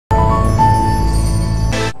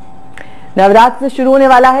नवरात्र से शुरू होने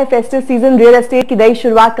वाला है फेस्टिव सीजन रियल एस्टेट की नई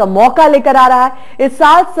शुरुआत का मौका लेकर आ रहा है। इस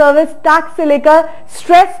साल सर्विस टैक्स से लेकर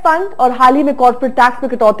स्ट्रेस फंड और हाल ही में कॉर्पोरेट टैक्स में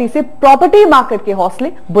कटौती से प्रॉपर्टी मार्केट के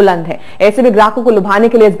हौसले बुलंद हैं। ऐसे में ग्राहकों को लुभाने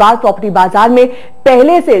के लिए इस बार प्रॉपर्टी बाजार में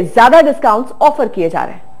पहले से ज्यादा डिस्काउंट्स ऑफर किए जा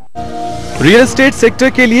रहे हैं। रियल एस्टेट सेक्टर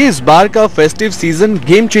के लिए इस बार का फेस्टिव सीजन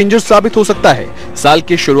गेम चेंजर साबित हो सकता है। साल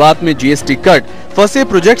की शुरुआत में जीएसटी कट, फंसे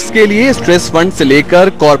प्रोजेक्ट्स के लिए स्ट्रेस फंड से लेकर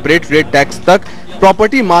कॉर्पोरेट रेट टैक्स तक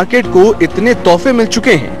प्रॉपर्टी मार्केट को इतने तोहफे मिल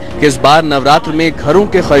चुके हैं कि इस बार नवरात्र में घरों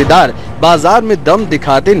के खरीदार बाजार में दम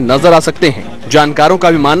दिखाते नजर आ सकते हैं। जानकारों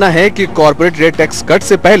का भी मानना है कि कॉर्पोरेट रेट टैक्स कट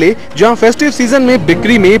से पहले जहां फेस्टिव सीजन में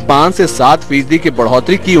बिक्री में 5 से 7% की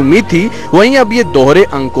बढ़ोतरी की उम्मीद थी, वहीं अब ये दोहरे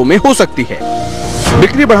अंकों में हो सकती है।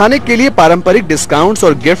 बिक्री बढ़ाने के लिए पारंपरिक डिस्काउंट्स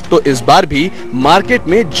और गिफ्ट तो इस बार भी मार्केट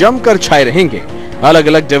में जमकर छाए रहेंगे। अलग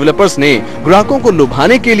अलग डेवलपर्स ने ग्राहकों को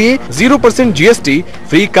लुभाने के लिए 0% GST,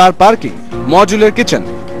 free car parking, modular kitchen,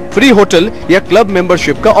 free hotel या क्लब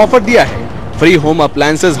मेंबरशिप का ऑफर दिया है। फ्री होम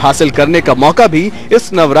अप्लायंसेस हासिल करने का मौका भी इस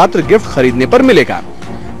नवरात्र गिफ्ट खरीदने पर मिलेगा।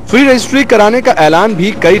 फ्री रजिस्ट्री कराने का ऐलान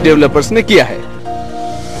भी कई डेवलपर्स ने किया है।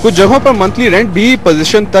 कुछ जगहों पर मंथली रेंट भी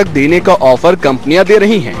पोजीशन तक देने का ऑफर कंपनियां दे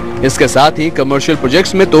रही हैं। इसके साथ ही कमर्शियल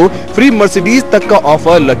प्रोजेक्ट्स में तो फ्री मर्सिडीज तक का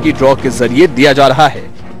ऑफर लकी ड्रॉ के जरिए दिया जा रहा है।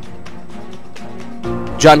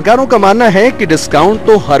 जानकारों का मानना है कि डिस्काउंट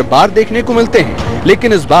तो हर बार देखने को मिलते हैं,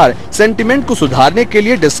 लेकिन इस बार सेंटिमेंट को सुधारने के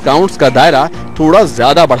लिए डिस्काउंट्स का दायरा थोड़ा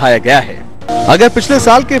ज्यादा बढ़ाया गया है। अगर पिछले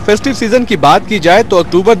साल के फेस्टिव सीजन की बात की जाए तो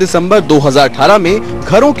अक्टूबर-दिसंबर 2018 में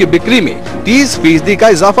घरों की बिक्री में 30% का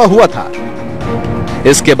इजाफा हुआ था।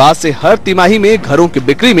 इसके बाद से हर तिमाही में घरों की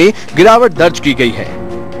बिक्री में गिरावट दर्ज की गई है,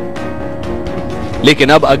 लेकिन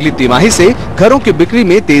अब अगली तिमाही से घरों की बिक्री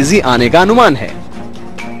में तेजी आने का अनुमान है।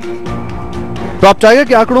 प्रॉपटाइगर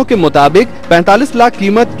के आंकड़ों के मुताबिक 45 लाख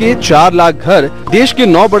कीमत के 4 लाख घर देश के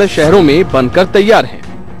 9 बड़े शहरों में बनकर तैयार हैं।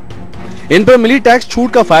 इन पर मिली टैक्स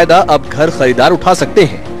छूट का फायदा अब घर खरीदार उठा सकते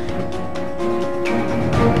हैं।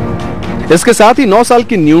 इसके साथ ही 9 साल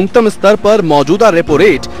की न्यूनतम स्तर पर मौजूदा रेपो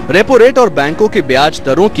रेट और बैंकों के ब्याज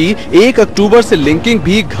दरों की 1 अक्टूबर से लिंकिंग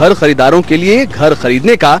भी घर खरीदारों के लिए घर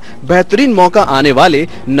खरीदने का बेहतरीन मौका आने वाले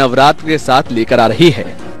नवरात्र के साथ लेकर आ रही है।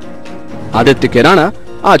 आदित्य केराना,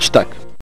 आज तक।